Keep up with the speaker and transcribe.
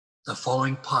The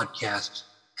following podcast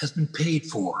has been paid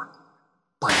for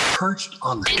by Perched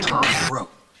on the Top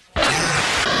Rope.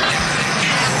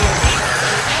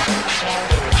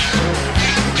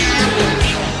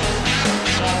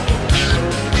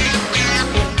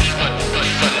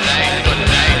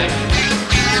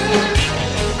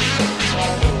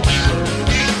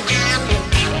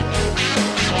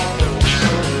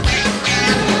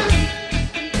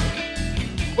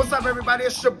 What's up, everybody?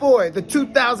 It's your boy, the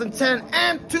 2010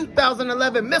 and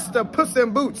 2011 Mr. Puss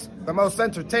in Boots, the most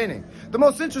entertaining, the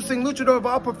most interesting luchador of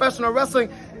all professional wrestling,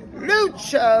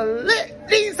 Lucha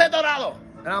Libre Dorado.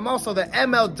 And I'm also the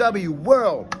MLW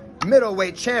World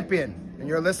Middleweight Champion. And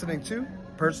you're listening to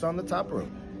Perched on the Top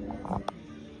Rope.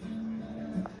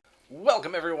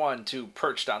 Welcome, everyone, to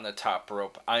Perched on the Top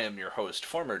Rope. I am your host,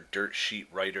 former dirt sheet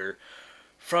writer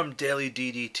from Daily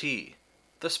DDT,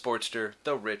 The Sportster,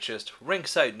 The Richest,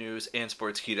 Ringside News, and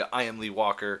Sportskeeda. I am Lee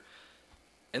Walker,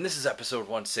 and this is episode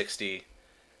 160,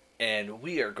 and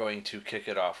we are going to kick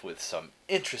it off with some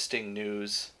interesting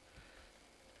news,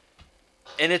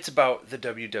 and it's about the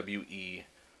WWE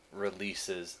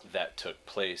releases that took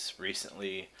place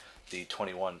recently, the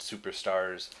 21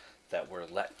 superstars that were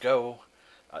let go.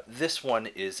 This one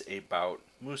is about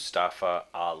Mustafa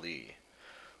Ali,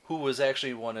 who was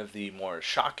actually one of the more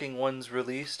shocking ones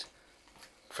released,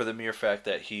 for the mere fact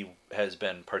that he has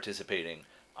been participating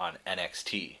on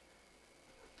NXT.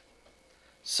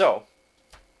 So,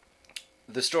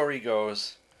 the story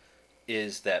goes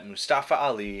is that Mustafa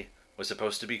Ali was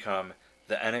supposed to become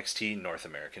the NXT North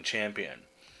American Champion.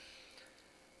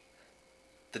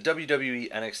 The WWE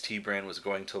NXT brand was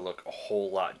going to look a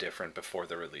whole lot different before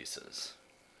the releases.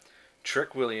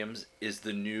 Trick Williams is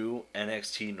the new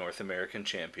NXT North American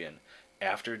Champion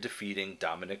after defeating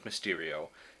Dominic Mysterio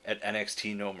at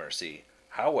NXT No Mercy.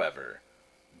 However,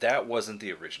 that wasn't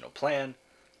the original plan.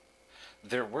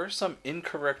 There were some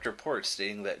incorrect reports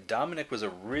stating that Dominic was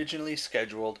originally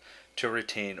scheduled to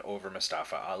retain over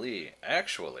Mustafa Ali.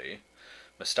 Actually,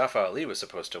 Mustafa Ali was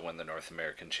supposed to win the North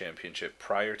American Championship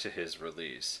prior to his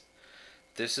release.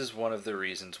 This is one of the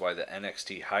reasons why the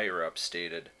NXT higher-ups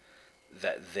stated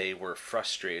that they were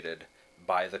frustrated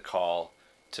by the call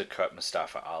to cut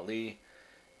Mustafa Ali.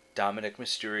 Dominic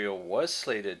Mysterio was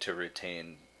slated to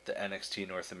retain the NXT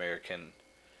North American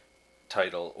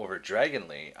title over Dragon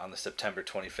Lee on the September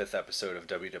 25th episode of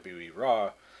WWE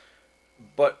Raw,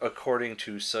 but according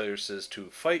to sources to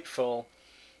Fightful,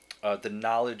 the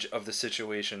knowledge of the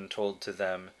situation told to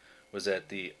them was that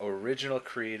the original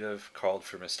creative called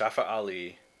for Mustafa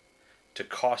Ali to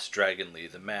cost Dragon Lee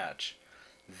the match.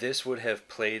 This would have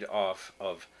played off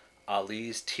of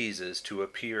Ali's teases to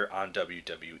appear on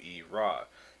WWE Raw.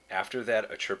 After that,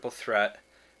 a triple threat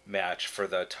match for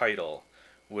the title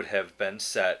would have been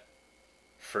set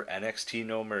for NXT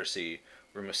No Mercy,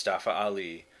 where Mustafa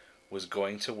Ali was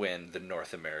going to win the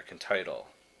North American title.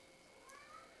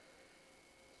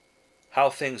 How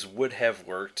things would have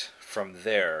worked from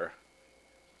there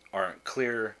aren't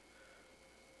clear,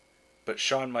 but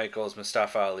Shawn Michaels,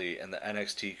 Mustafa Ali, and the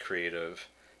NXT creative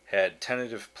had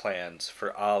tentative plans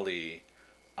for Ali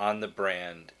on the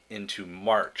brand into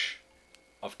March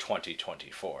of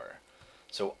 2024.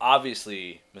 So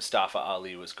obviously Mustafa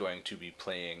Ali was going to be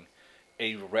playing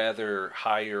a rather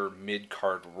higher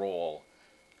mid-card role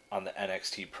on the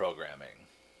NXT programming.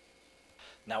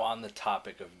 Now, on the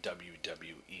topic of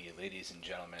WWE, ladies and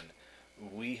gentlemen,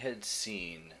 we had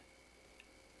seen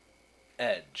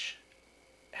Edge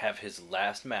have his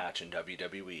last match in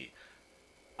WWE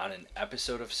on an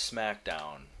episode of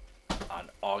SmackDown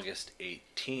on August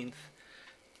 18th.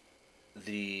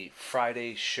 The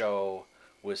Friday show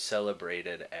was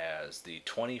celebrated as the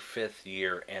 25th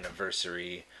year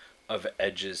anniversary of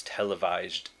Edge's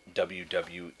televised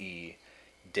WWE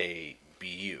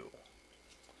debut.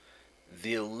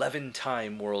 The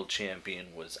 11-time world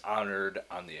champion was honored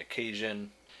on the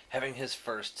occasion, having his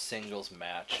first singles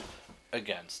match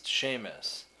against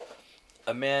Sheamus,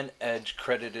 a man Edge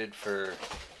credited for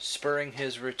spurring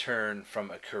his return from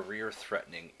a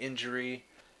career-threatening injury.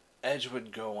 Edge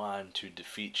would go on to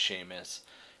defeat Sheamus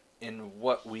in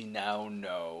what we now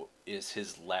know is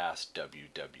his last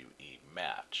WWE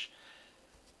match.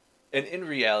 And in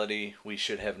reality, we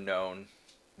should have known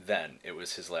then it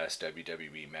was his last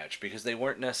WWE match, because they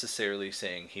weren't necessarily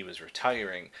saying he was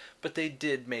retiring, but they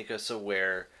did make us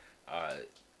aware,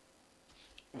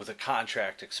 with a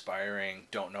contract expiring,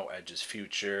 don't know Edge's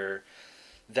future,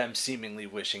 them seemingly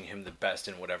wishing him the best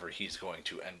in whatever he's going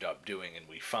to end up doing, and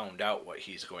we found out what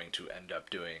he's going to end up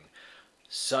doing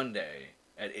Sunday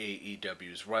at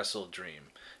AEW's Wrestle Dream,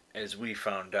 as we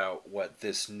found out what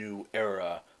this new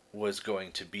era was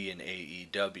going to be in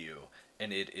AEW,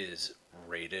 and it is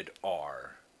rated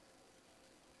R.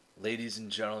 Ladies and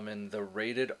gentlemen, the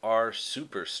rated R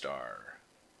superstar,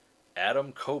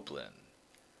 Adam Copeland,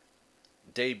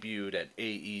 debuted at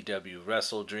AEW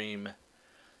Wrestle Dream,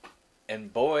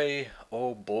 and boy,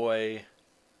 oh boy,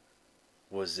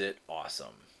 was it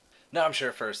awesome. Now I'm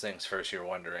sure first things first you're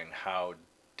wondering, how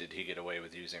did he get away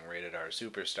with using rated R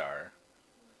superstar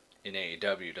in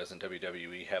AEW? Doesn't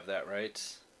WWE have that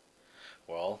rights?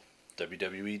 Well,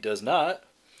 WWE does not,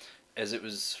 as it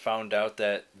was found out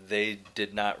that they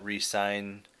did not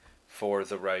re-sign for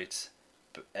the rights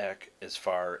back as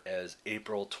far as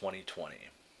April 2020.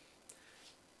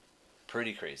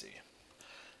 Pretty crazy.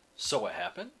 So what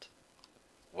happened?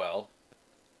 Well,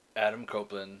 Adam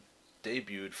Copeland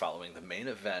debuted following the main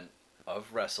event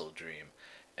of Wrestle Dream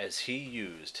as he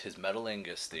used his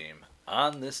Metalingus theme,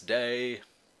 "On this day,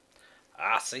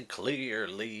 I see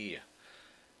clearly."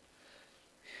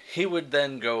 He would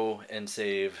then go and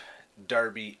save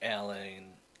Darby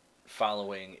Allin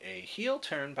following a heel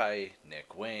turn by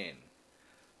Nick Wayne.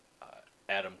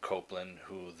 Adam Copeland,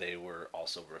 who they were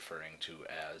also referring to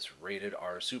as Rated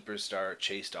R Superstar,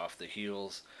 chased off the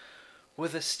heels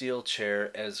with a steel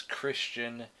chair as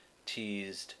Christian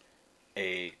teased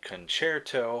a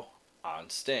concerto on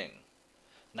Sting.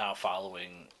 Now,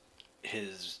 following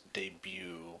his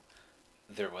debut,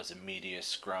 there was a media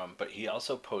scrum, but he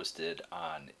also posted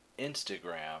on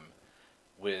Instagram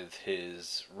with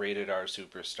his Rated R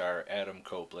Superstar Adam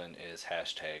Copeland is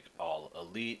hashtag all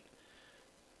elite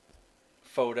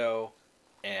photo,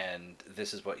 and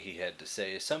this is what he had to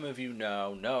say. Some of you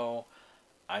know, no,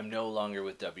 I'm no longer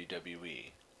with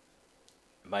WWE.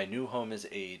 My new home is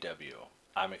AEW.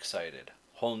 I'm excited.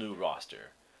 Whole new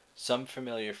roster. Some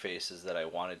familiar faces that I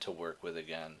wanted to work with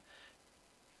again.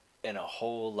 And a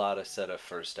whole lot of set of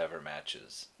first ever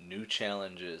matches. New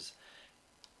challenges.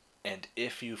 And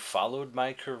if you followed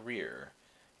my career,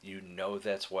 you know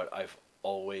that's what I've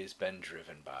always been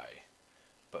driven by.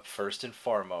 But first and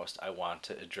foremost, I want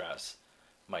to address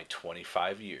my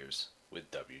 25 years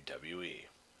with WWE.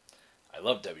 I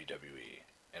love WWE,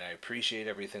 and I appreciate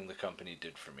everything the company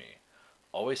did for me.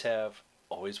 Always have,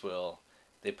 always will.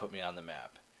 They put me on the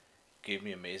map. Gave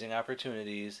me amazing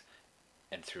opportunities,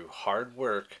 and through hard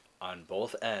work on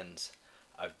both ends,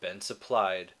 I've been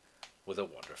supplied with a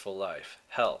wonderful life.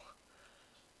 Hell,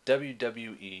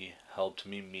 WWE helped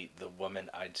me meet the woman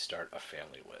I'd start a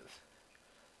family with.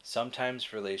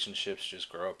 Sometimes relationships just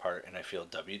grow apart, and I feel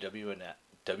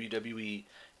WWE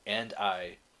and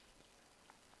I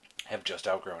have just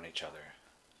outgrown each other.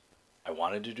 I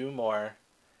wanted to do more.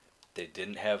 They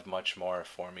didn't have much more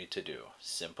for me to do.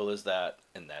 Simple as that,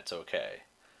 and that's okay.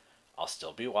 I'll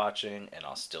still be watching, and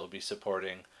I'll still be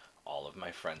supporting all of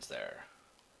my friends there.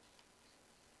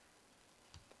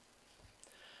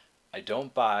 I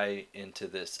don't buy into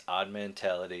this odd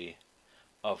mentality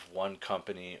of one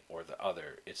company or the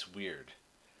other. It's weird.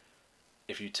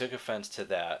 If you took offense to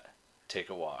that, take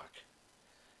a walk.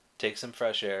 Take some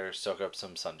fresh air, soak up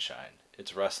some sunshine.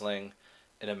 It's wrestling,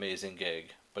 an amazing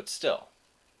gig, but still,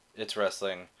 it's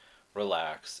wrestling,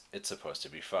 relax, it's supposed to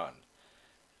be fun.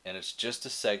 And it's just a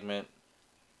segment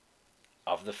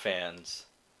of the fans,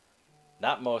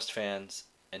 not most fans,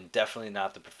 and definitely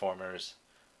not the performers.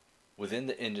 Within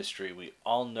the industry, we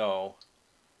all know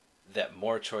that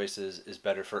more choices is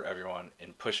better for everyone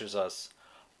and pushes us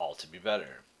all to be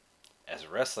better. As a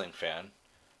wrestling fan,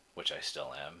 which I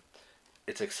still am,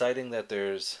 it's exciting that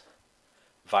there's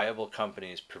viable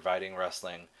companies providing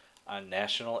wrestling on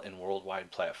national and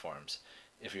worldwide platforms.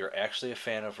 If you're actually a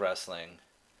fan of wrestling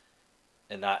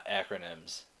and not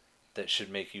acronyms, that should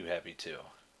make you happy too.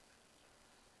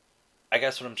 I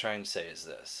guess what I'm trying to say is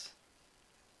this.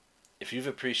 If you've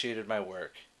appreciated my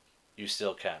work, you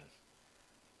still can.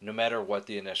 No matter what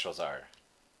the initials are.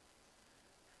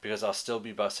 Because I'll still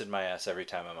be busting my ass every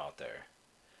time I'm out there.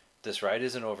 This ride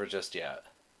isn't over just yet.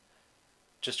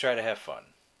 Just try to have fun.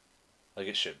 Like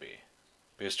it should be.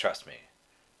 Because trust me,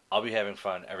 I'll be having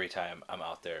fun every time I'm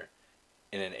out there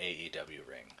in an AEW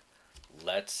ring.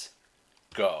 Let's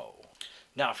go.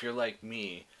 Now, if you're like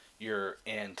me, you're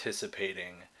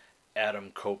anticipating Adam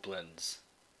Copeland's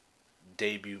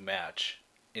debut match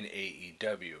in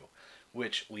AEW,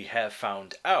 which we have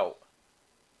found out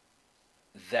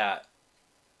that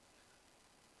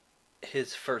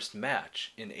his first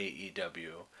match in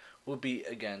AEW will be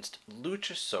against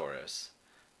Luchasaurus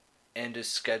and is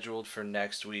scheduled for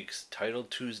next week's Title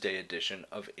Tuesday edition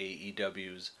of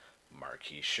AEW's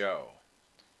Marquee Show.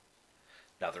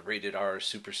 Now, the Rated R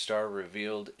Superstar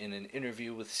revealed in an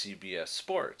interview with CBS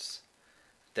Sports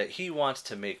that he wants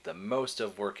to make the most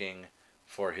of working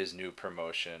for his new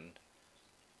promotion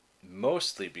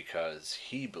mostly because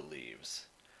he believes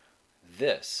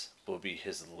this will be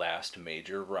his last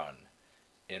major run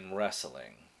in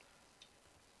wrestling.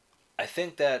 I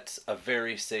think that's a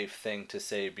very safe thing to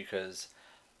say because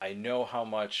I know how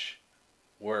much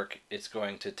work it's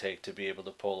going to take to be able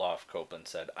to pull off Copeland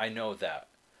said. I know that.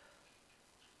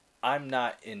 I'm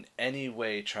not in any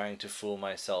way trying to fool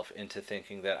myself into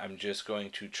thinking that I'm just going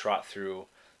to trot through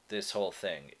this whole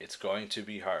thing. It's going to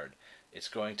be hard. It's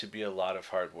going to be a lot of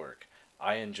hard work.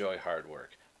 I enjoy hard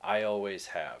work. I always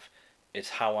have. It's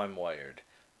how I'm wired.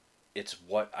 It's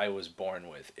what I was born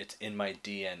with. It's in my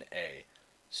DNA.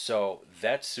 So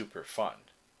that's super fun.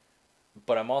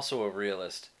 But I'm also a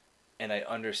realist, and I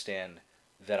understand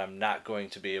that I'm not going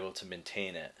to be able to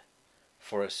maintain it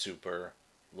for a super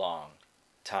long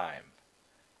time.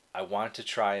 I want to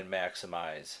try and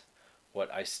maximize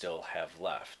what I still have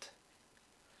left.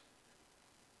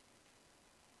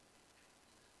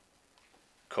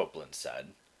 Copeland said,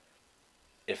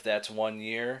 if that's 1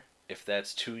 year, if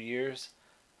that's 2 years,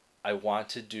 I want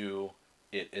to do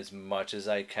it as much as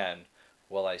I can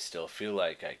while I still feel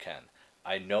like I can.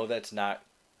 I know that's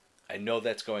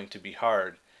going to be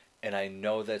hard, and I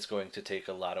know that's going to take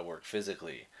a lot of work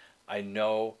physically. I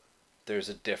know there's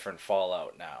a different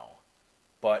fallout now,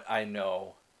 but I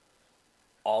know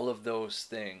all of those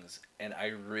things, and I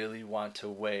really want to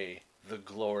weigh the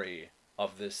glory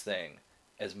of this thing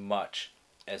as much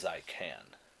as I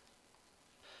can.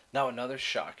 Now, another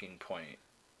shocking point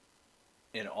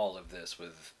in all of this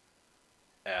with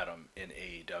Adam in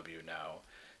AEW now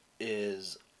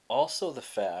is also the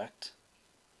fact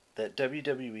that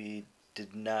WWE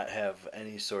did not have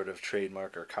any sort of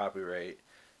trademark or copyright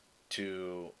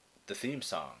to the theme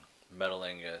song,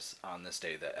 Metalingus on This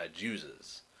Day That Edge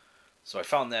uses. So I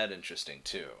found that interesting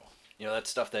too. You know, that's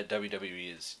stuff that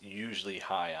WWE is usually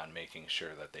high on making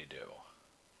sure that they do.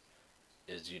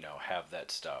 Is, you know, have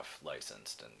that stuff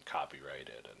licensed and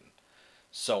copyrighted and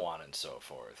so on and so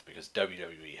forth, because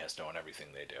WWE has to own everything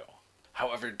they do.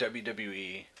 However,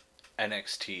 WWE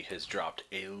NXT has dropped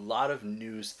a lot of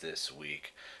news this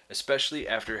week, especially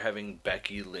after having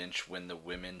Becky Lynch win the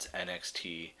Women's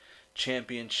NXT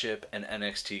Championship and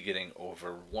NXT getting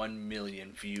over 1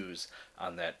 million views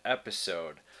on that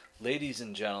episode. Ladies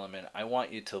and gentlemen, I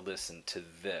want you to listen to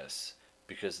this,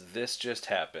 because this just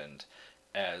happened,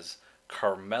 as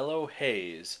Carmelo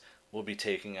Hayes will be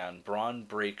taking on Braun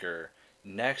Breaker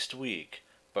next week,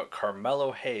 but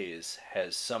Carmelo Hayes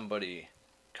has somebody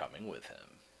coming with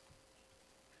him.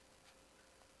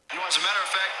 You know, as a matter of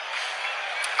fact,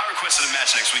 I requested a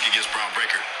match next week against Braun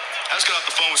Breaker. I just got off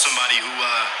the phone with somebody who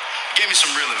gave me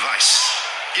some real advice.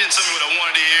 He didn't tell me what I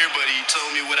wanted to hear, but he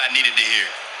told me what I needed to hear.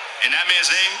 And that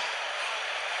man's name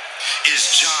is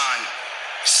John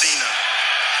Cena.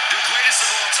 The greatest of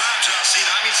all time, John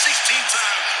Cena. I mean,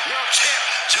 16-time world champ,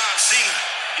 John Cena.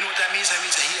 You know what that means? That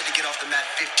means that he had to get off the mat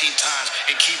 15 times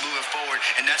and keep moving forward,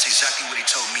 and that's exactly what he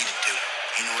told me to do.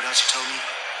 You know what else he told me?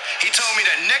 He told me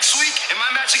that next week, in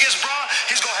my match against Braun,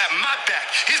 he's going to have my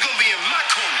back. He's going to be in my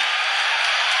corner.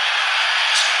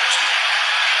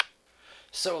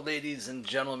 So, ladies and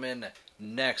gentlemen,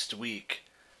 next week,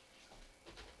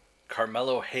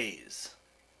 Carmelo Hayes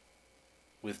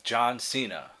with John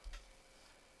Cena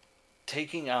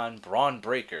taking on Braun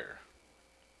Breaker.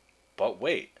 But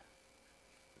wait,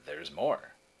 there's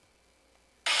more.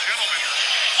 Gentlemen,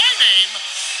 my name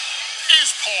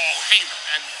is Paul Heyman,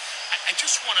 and I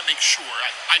just want to make sure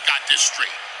I got this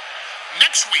straight.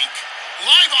 Next week,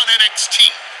 live on NXT,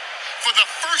 for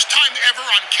the first time ever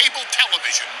on cable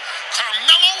television,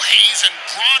 Carmelo Hayes and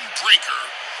Braun Breaker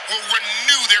will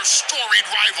renew their storied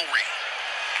rivalry.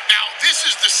 Now, this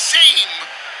is the same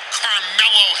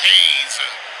Carmelo Hayes,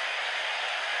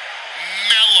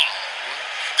 Mello,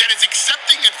 that is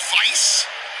accepting advice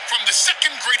from the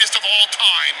second greatest of all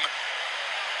time,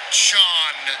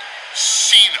 John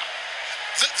Cena.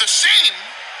 The same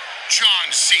John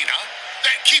Cena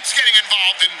that keeps getting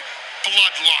involved in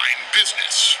bloodline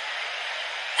business,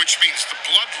 which means the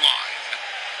bloodline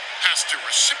has to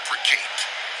reciprocate.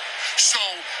 So,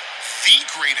 the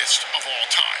greatest of all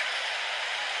time,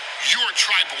 your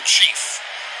tribal chief,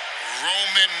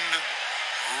 Roman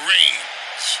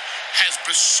Reigns, has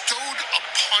bestowed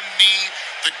upon me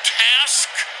the task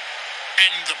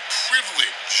and the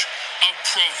privilege of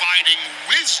providing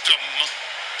wisdom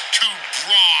to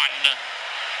Braun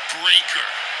Breaker.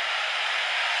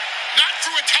 Not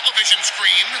through a television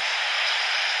screen,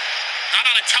 not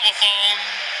on a telephone,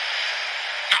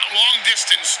 not long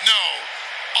distance, no.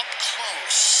 Up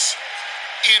close,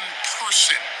 in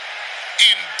person,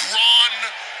 in Braun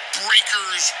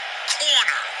Breaker's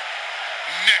corner,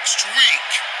 next week,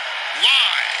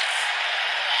 live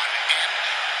on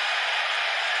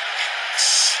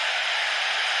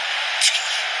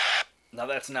Now,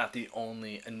 that's not the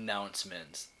only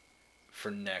announcements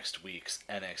for next week's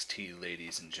NXT,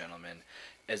 ladies and gentlemen.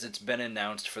 As it's been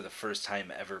announced for the first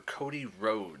time ever, Cody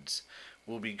Rhodes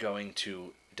will be going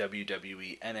to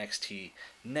WWE NXT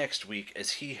next week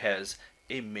as he has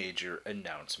a major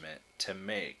announcement to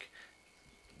make.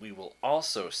 We will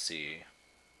also see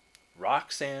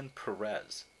Roxanne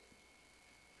Perez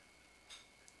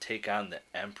take on the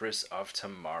Empress of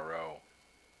Tomorrow,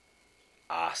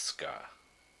 Asuka.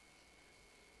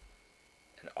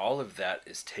 And all of that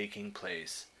is taking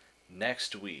place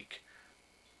next week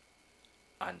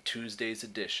on Tuesday's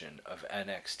edition of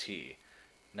NXT.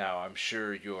 Now, I'm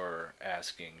sure you're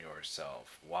asking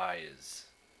yourself, why is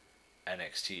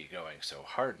NXT going so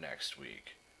hard next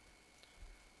week?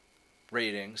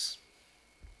 Ratings,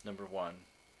 number one.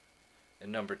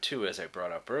 And number two, as I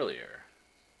brought up earlier,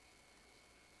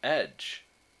 Edge,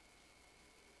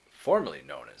 formerly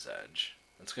known as Edge.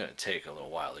 It's going to take a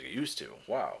little while to get used to.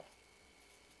 Wow.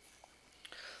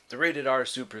 The Rated R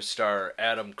superstar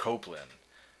Adam Copeland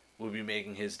will be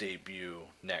making his debut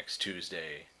next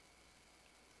Tuesday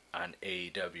on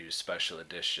AEW's special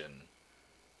edition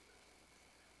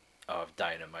of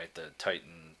Dynamite, the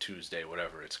Titan Tuesday,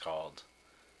 whatever it's called,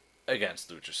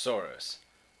 against Luchasaurus.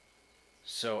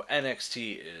 So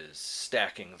NXT is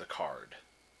stacking the card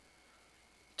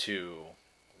to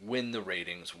win the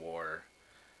ratings war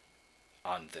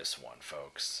on this one,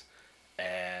 folks.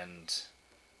 And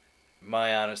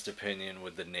my honest opinion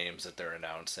with the names that they're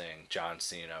announcing, John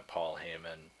Cena, Paul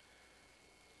Heyman,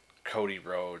 Cody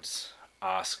Rhodes,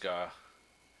 Asuka,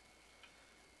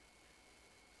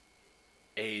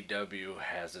 AEW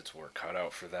has its work cut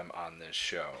out for them on this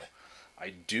show.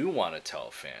 I do want to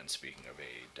tell fans, speaking of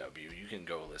AEW, you can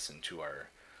go listen to our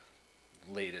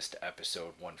latest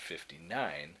episode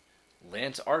 159.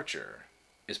 Lance Archer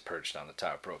is perched on the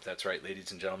top rope. That's right,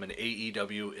 ladies and gentlemen,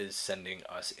 AEW is sending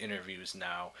us interviews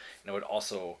now. And I would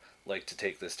also like to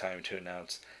take this time to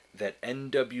announce that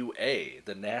NWA,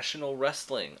 the National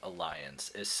Wrestling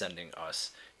Alliance, is sending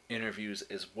us interviews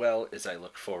as well, as I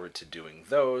look forward to doing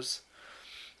those.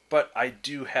 But I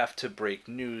do have to break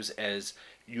news, as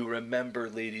you remember,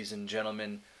 ladies and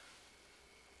gentlemen,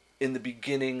 in the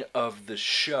beginning of the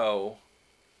show,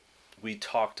 we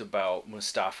talked about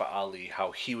Mustafa Ali,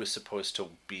 how he was supposed to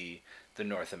be the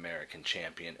North American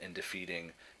champion and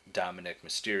defeating Dominic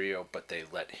Mysterio, but they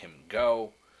let him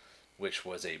go, which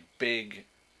was a big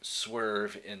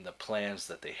swerve in the plans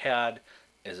that they had,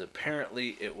 as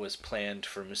apparently it was planned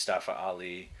for Mustafa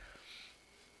Ali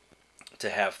to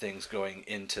have things going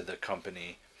into the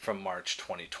company from March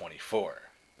 2024.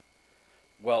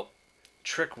 Well,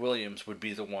 Trick Williams would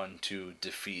be the one to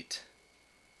defeat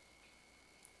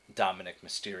Dominic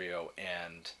Mysterio,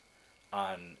 and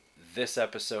on this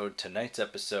episode, tonight's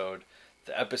episode,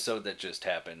 the episode that just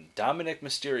happened, Dominic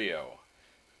Mysterio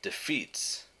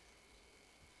defeats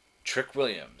Trick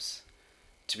Williams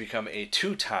to become a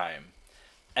two-time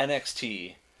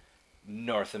NXT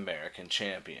North American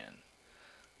champion.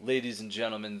 Ladies and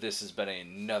gentlemen, this has been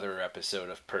another episode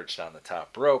of Perched on the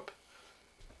Top Rope.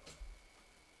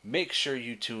 Make sure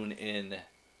you tune in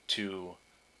to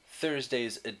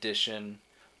Thursday's edition,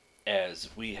 as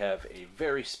we have a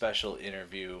very special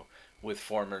interview with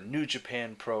former New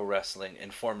Japan Pro Wrestling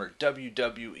and former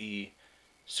WWE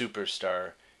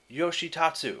superstar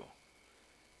Yoshitatsu.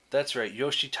 That's right,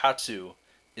 Yoshitatsu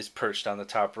is perched on the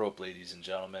top rope, ladies and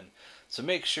gentlemen. So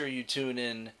make sure you tune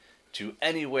in to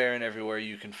anywhere and everywhere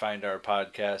you can find our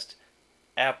podcast.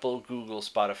 Apple, Google,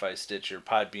 Spotify, Stitcher,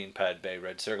 Podbean, Podbay,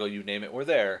 Red Circle, you name it, we're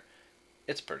there.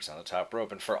 It's perched on the top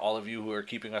rope. And for all of you who are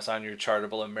keeping us on your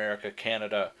Chartable, America,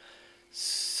 Canada,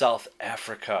 South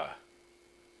Africa,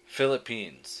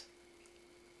 Philippines,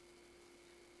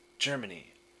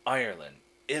 Germany, Ireland,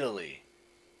 Italy,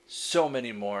 so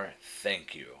many more,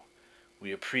 thank you.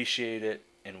 We appreciate it,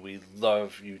 and we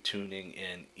love you tuning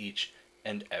in each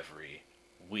and every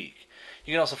week.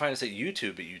 You can also find us at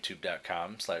YouTube at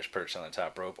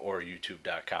youtube.com/perchedonthetop or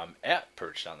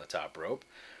youtube.com/perchedonthetop,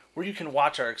 where you can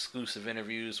watch our exclusive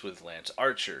interviews with Lance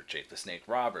Archer, Jake the Snake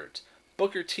Roberts,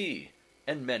 Booker T,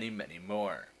 and many, many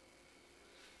more.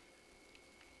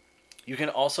 You can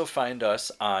also find us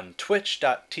on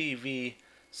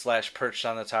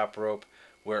twitch.tv/perchedonthetop,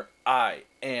 where I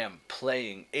am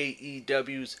playing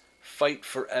AEW's Fight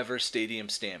Forever Stadium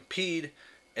Stampede,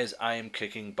 as I am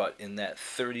kicking butt in that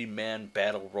 30-man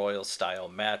Battle Royal style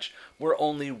match where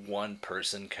only one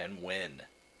person can win.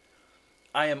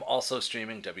 I am also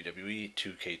streaming WWE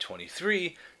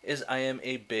 2K23, as I am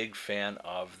a big fan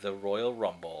of the Royal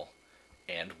Rumble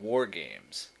and War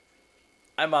Games.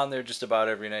 I'm on there just about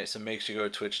every night, so make sure you go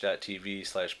to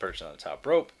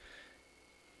twitch.tv/perchedonthetop.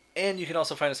 And you can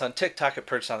also find us on TikTok at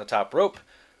Perched on the Top Rope,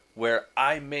 where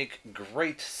I make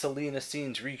great Selena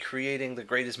scenes recreating the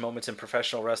greatest moments in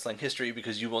professional wrestling history,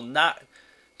 because you will not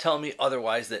tell me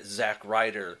otherwise that Zack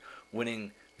Ryder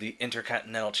winning the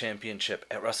Intercontinental Championship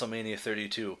at WrestleMania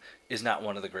 32 is not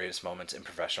one of the greatest moments in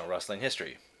professional wrestling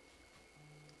history.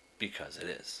 Because it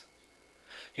is.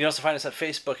 You can also find us on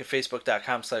Facebook at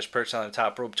facebook.com/Perched on the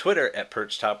Top Rope, Twitter at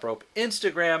Perched Top Rope,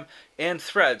 Instagram and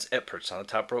Threads at Perched on the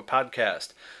Top Rope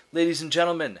Podcast. Ladies and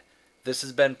gentlemen, this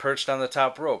has been Perched on the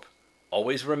Top Rope.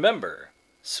 Always remember,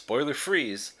 spoiler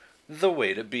free's the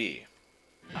way to be.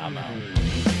 I'm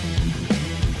out.